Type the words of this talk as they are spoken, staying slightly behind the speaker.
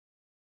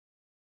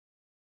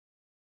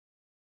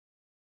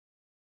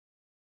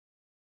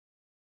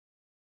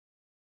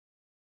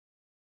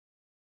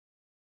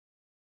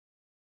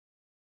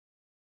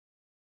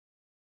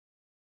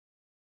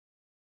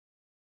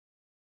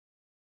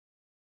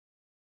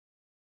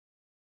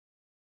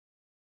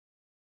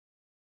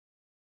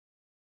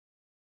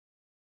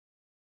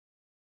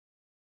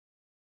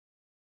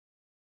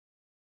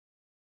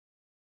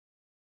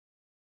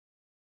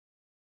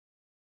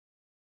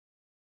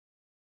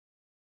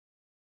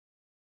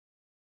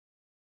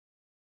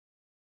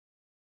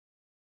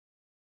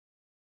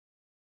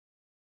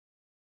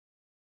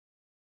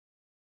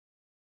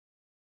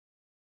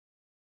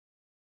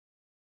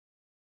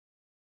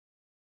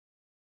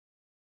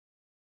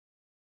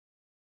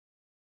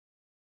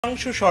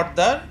হিমাংশু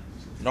সর্দার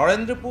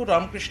Narendrapur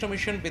Ramakrishna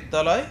mission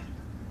বিদ্যালয়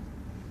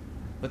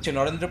হচ্ছে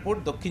নরেন্দ্রপুর,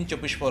 দক্ষিণ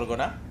 24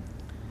 পরগনা।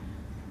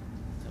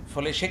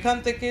 ফলে সেখান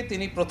থেকে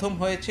তিনি প্রথম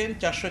হয়েছেন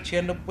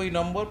 496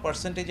 নম্বর,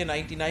 পার্সেন্টেজে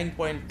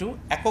 99.2,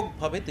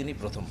 এককভাবে তিনি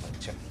প্রথম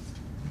হয়েছেন।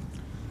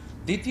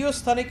 দ্বিতীয়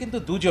স্থানে কিন্তু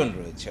দুজন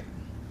রয়েছেন,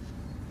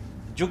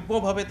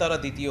 যুগ্মভাবে তারা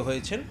দ্বিতীয়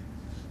হয়েছেন।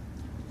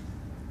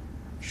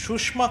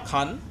 সুষমা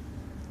খান,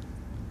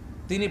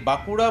 তিনি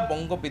বাঁকুড়া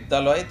বঙ্গ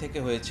বিদ্যালয় থেকে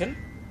হয়েছেন,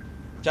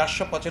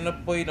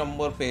 495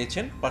 নম্বর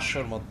পেয়েছেন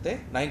 500-র মধ্যে,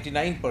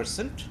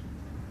 99%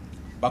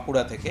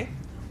 বাঁকুড়া থেকে।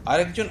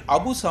 আরেকজন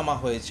আবু সামা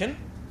হয়েছেন,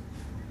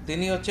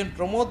 তিনি হচ্ছেন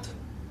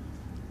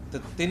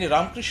তিনি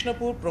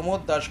Ramkrishnapur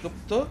Pramod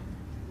Dasgupta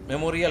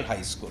Memorial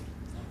high school,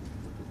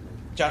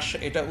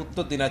 এটা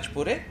উত্তর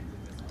দিনাজপুরে,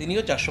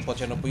 তিনিও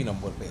 495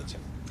 নম্বর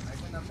পেয়েছেন।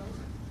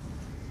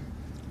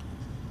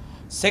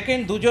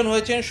 সেকেন্ড দুজন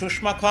হয়েছেন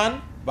সুষমা খান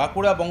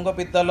বাঁকুড়া বঙ্গ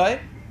বিদ্যালয়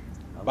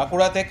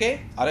বাঁকুড়া থেকে,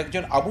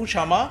 আরেকজন আবু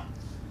শামা,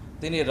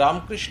 তিনি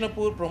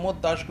Ramkrishnapur Pramod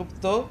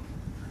Dasgupta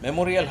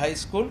Memorial high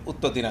school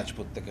উত্তর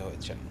দিনাজপুর থেকে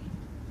হয়েছেন।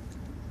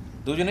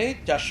 দুজনেই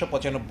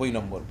 495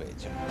 নম্বর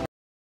পেয়েছেন।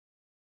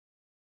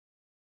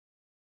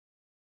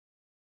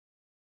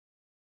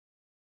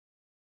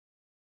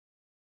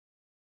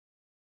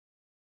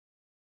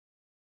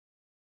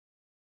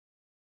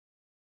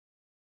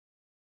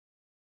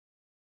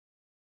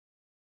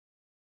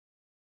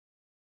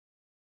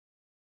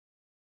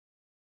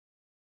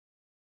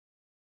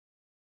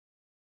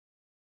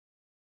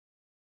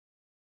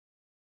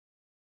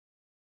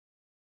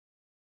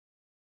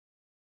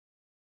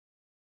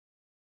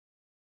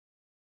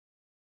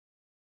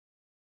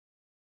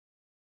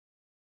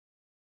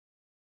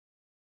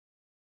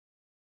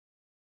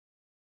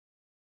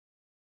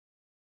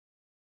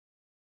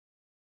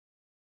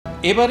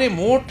 এবারে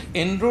মোট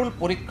এনরোল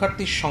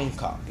পরীক্ষার্থীর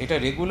সংখ্যা, এটা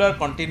রেগুলার,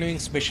 কন্টিনিউইং,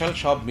 স্পেশাল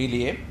সব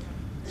মিলিয়ে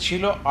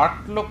ছিল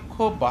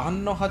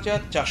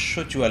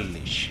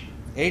 8,52,444,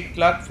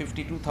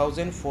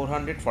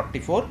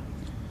 8,52,444,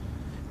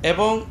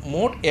 এবং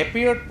মোট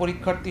অ্যাপিয়ার্ড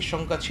পরীক্ষার্থীর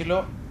সংখ্যা ছিল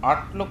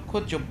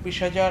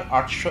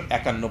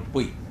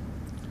 8,24,891,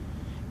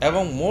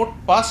 এবং মোট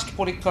পাস্ট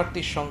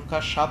পরীক্ষার্থীর সংখ্যা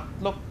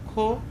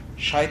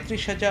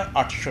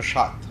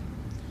 7,37,807,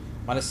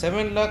 মানে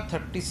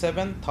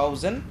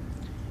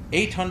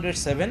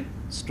 7,37,807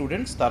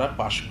 স্টুডেন্টস তারা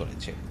পাস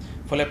করেছে।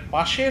 ফলে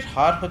পাশের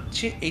হার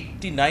হচ্ছে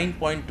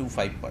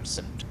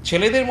 89.25%।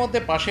 ছেলেদের মধ্যে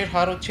পাশের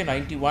হার হচ্ছে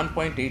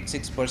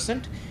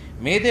 91.86%,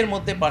 মেয়েদের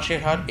মধ্যে পাশের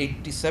হার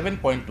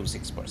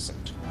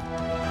 87.26%।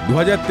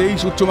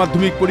 2023 উচ্চ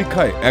মাধ্যমিক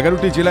পরীক্ষায়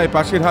 11টি জেলায়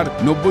পাশের হার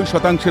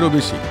 90%-এরও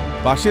বেশি।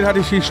 পাশের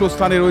হারে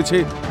শীর্ষস্থানে রয়েছে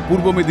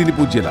পূর্ব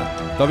মেদিনীপুর জেলা,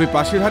 তবে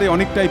পাশের হারে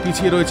অনেকটাই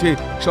পিছিয়ে রয়েছে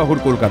শহর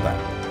কলকাতা।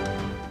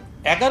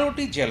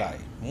 11টি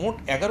জেলায়, মোট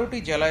 11টি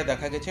জেলায়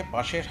দেখা গেছে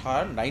পাশের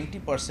হার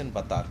 90%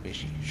 বা তার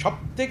বেশি।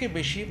 সবথেকে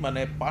বেশি,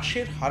 মানে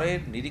পাশের হারের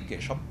নিরিখে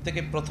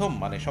সবথেকে প্রথম,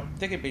 মানে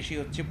সবথেকে বেশি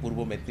হচ্ছে পূর্ব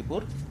মেদিনীপুর,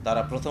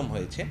 তারা প্রথম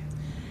হয়েছে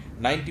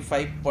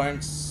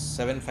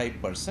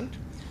 95.75%।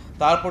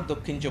 তারপর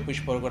দক্ষিণ 24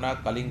 পরগনা,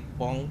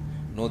 কালিম্পং,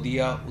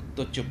 নদিয়া,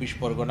 উত্তর 24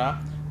 পরগনা,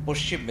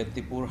 পশ্চিম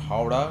মেদিনীপুর,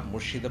 হাওড়া,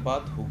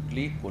 মুর্শিদাবাদ,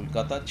 হুগলি,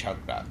 কলকাতা,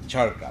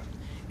 ঝাড়গ্রাম।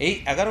 এই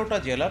 11টা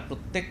জেলা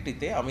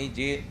প্রত্যেকটিতে আমি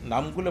যে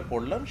নামগুলো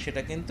পড়লাম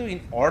সেটা কিন্তু in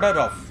order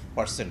of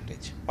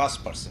percentage, pass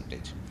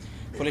percentage.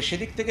 ফলে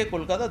সেদিক থেকে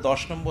কলকাতা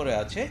 10 নম্বরে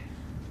আছে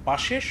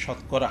পাশের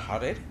শতকরা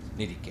হারের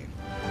নিরিখে।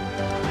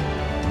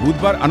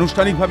 বুধবার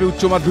আনুষ্ঠানিকভাবে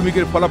উচ্চ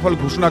মাধ্যমিকের ফলাফল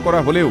ঘোষণা করা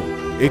হলেও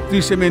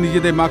 31শে মে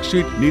নিজেদের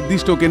মার্কশিট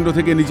নির্দিষ্ট কেন্দ্র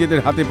থেকে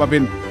নিজেদের হাতে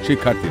পাবেন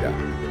শিক্ষার্থীরা।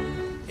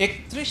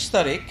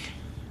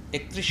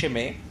 31শে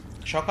মে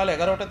সকাল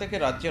 11টা থেকে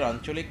রাজ্যের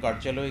আঞ্চলিক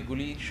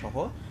কার্যালয়গুলি সহ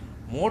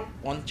মোট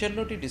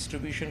 55টি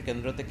ডিস্ট্রিবিউশন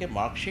কেন্দ্র থেকে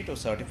মার্কশিট ও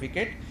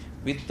সার্টিফিকেট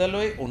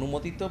বিদ্যালয়ে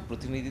অনুমোদিত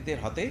প্রতিনিধিদের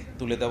হাতে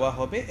তুলে দেওয়া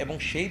হবে, এবং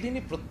সেই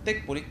দিনই প্রত্যেক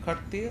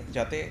পরীক্ষার্থী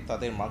যাতে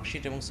তাদের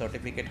মার্কশিট এবং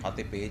সার্টিফিকেট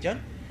হাতে পেয়ে যান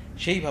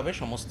সেইভাবে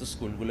সমস্ত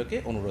স্কুলগুলোকে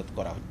অনুরোধ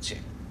করা হচ্ছে।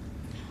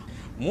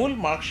 মূল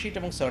মার্কশিট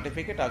এবং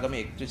সার্টিফিকেট আগামী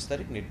 31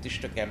 তারিখ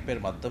নির্দিষ্ট ক্যাম্পের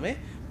মাধ্যমে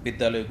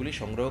বিদ্যালয়গুলি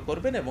সংগ্রহ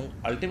করবেন, এবং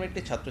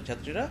আলটিমেটলি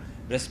ছাত্রছাত্রীরা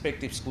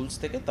রেসপেক্টিভ স্কুলস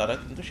থেকে তারা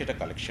কিন্তু সেটা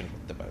কালেকশন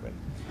করতে পারবেন।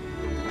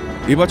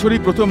 এবছরই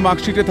প্রথম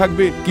মার্কশিটে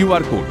থাকবে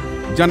কিউআর কোড,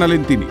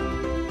 জানালেন তিনি।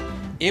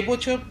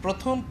 এবছর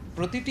প্রথম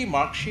প্রতিটি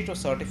মার্কশিট ও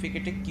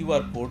সার্টিফিকেটে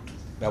কিউআর কোড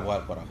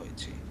ব্যবহার করা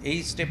হয়েছে। এই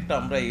স্টেপটা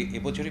আমরা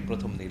এবছরই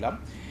প্রথম নিলাম।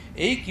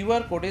 এই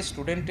কিউআর কোডে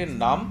স্টুডেন্টের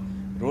নাম,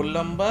 roll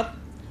number,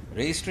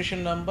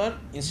 registration number,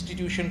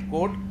 institution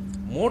code,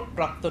 মোট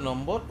প্রাপ্ত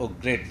নম্বর ও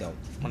গ্রেড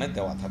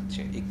দেওয়া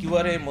থাকছে। এই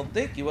কিউআর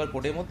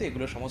কোডের মধ্যে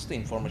এগুলো সমস্ত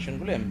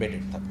ইনফরমেশনগুলো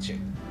এমবেডেড থাকছে।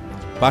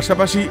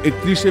 পাশাপাশি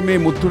 31শে মে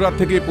মধ্যরাত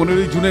থেকে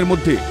 15ই জুনের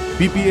মধ্যে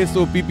পিপিএস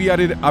ও পিপিআর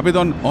এর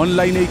আবেদন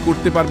অনলাইনেই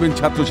করতে পারবেন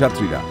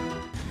ছাত্রছাত্রীরা।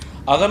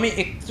 আগামী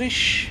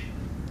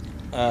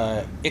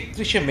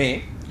 31শে মে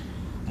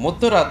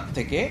মধ্যরাত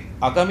থেকে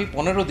আগামী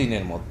 15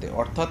 দিনের মধ্যে,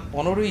 অর্থাৎ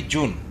 15ই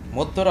জুন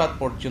মধ্যরাত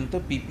পর্যন্ত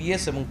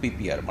পিপিএস এবং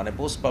পিপিআর, মানে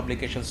পোস্ট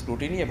পাবলিকেশন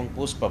স্ক্রুটিনি এবং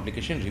পোস্ট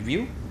পাবলিকেশন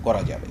রিভিউ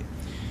করা যাবে।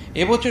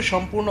 এবছর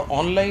সম্পূর্ণ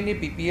অনলাইনে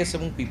পিপিএস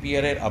এবং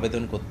পিপিআর এর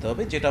আবেদন করতে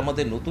হবে, যেটা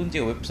আমাদের নতুন যে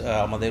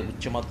আমাদের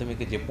উচ্চ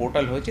মাধ্যমিকের যে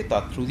পোর্টাল হয়েছে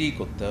তার থ্রু দিয়েই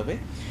করতে হবে।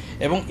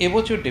 এবং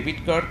এবছর debit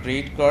card,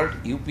 credit card,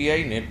 UPI,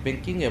 net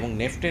banking এবং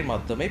নেফটের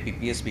মাধ্যমে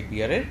পিপিএস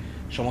পিপিআর এর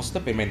সমস্ত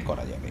পেমেন্ট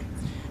করা যাবে।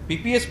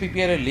 পিপিএস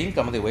পিপিআর এর লিঙ্ক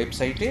আমাদের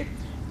ওয়েবসাইটে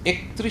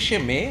 31শে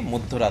মে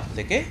মধ্যরাত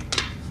থেকে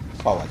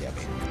পাওয়া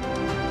যাবে।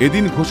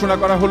 এদিন ঘোষণা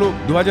করা হলো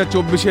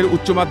 2024-এর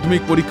উচ্চ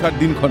মাধ্যমিক পরীক্ষার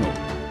দিনক্ষণ।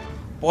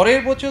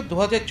 পরের বছর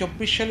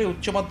 2024 সালে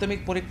উচ্চ মাধ্যমিক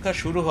পরীক্ষা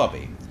শুরু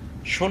হবে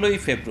 16ই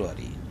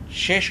ফেব্রুয়ারি,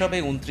 শেষ হবে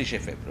 29শে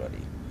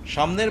ফেব্রুয়ারি।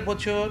 সামনের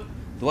বছর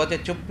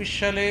 2024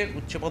 সালের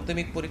উচ্চ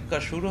মাধ্যমিক পরীক্ষা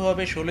শুরু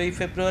হবে 16ই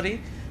ফেব্রুয়ারি,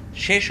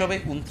 শেষ হবে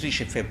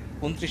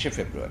 29শে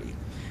ফেব্রুয়ারি।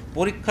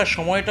 পরীক্ষার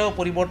সময়টাও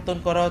পরিবর্তন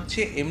করা হচ্ছে।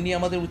 এমনি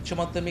আমাদের উচ্চ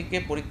মাধ্যমিকে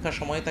পরীক্ষার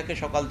সময় থাকে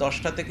সকাল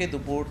 10টা থেকে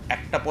দুপুর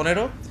 1টা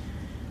 15।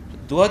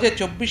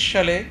 2024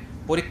 সালে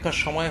পরীক্ষার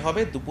সময়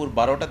হবে দুপুর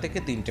 12টা থেকে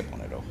 3টে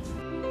 15।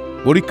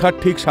 পরীক্ষার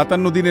ঠিক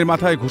 57 দিনের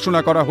মাথায়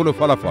ঘোষণা করা হলো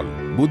ফলাফল।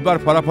 বুধবার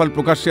ফলাফল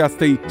প্রকাশ্যে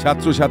আসতেই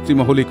ছাত্রছাত্রী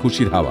মহলে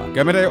খুশির হাওয়া।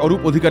 ক্যামেরায়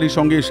অরূপ অধিকারীর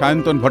সঙ্গে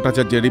সায়ন্তন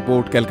ভট্টাচার্যের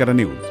রিপোর্ট, ক্যালকাটা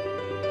নিউজ।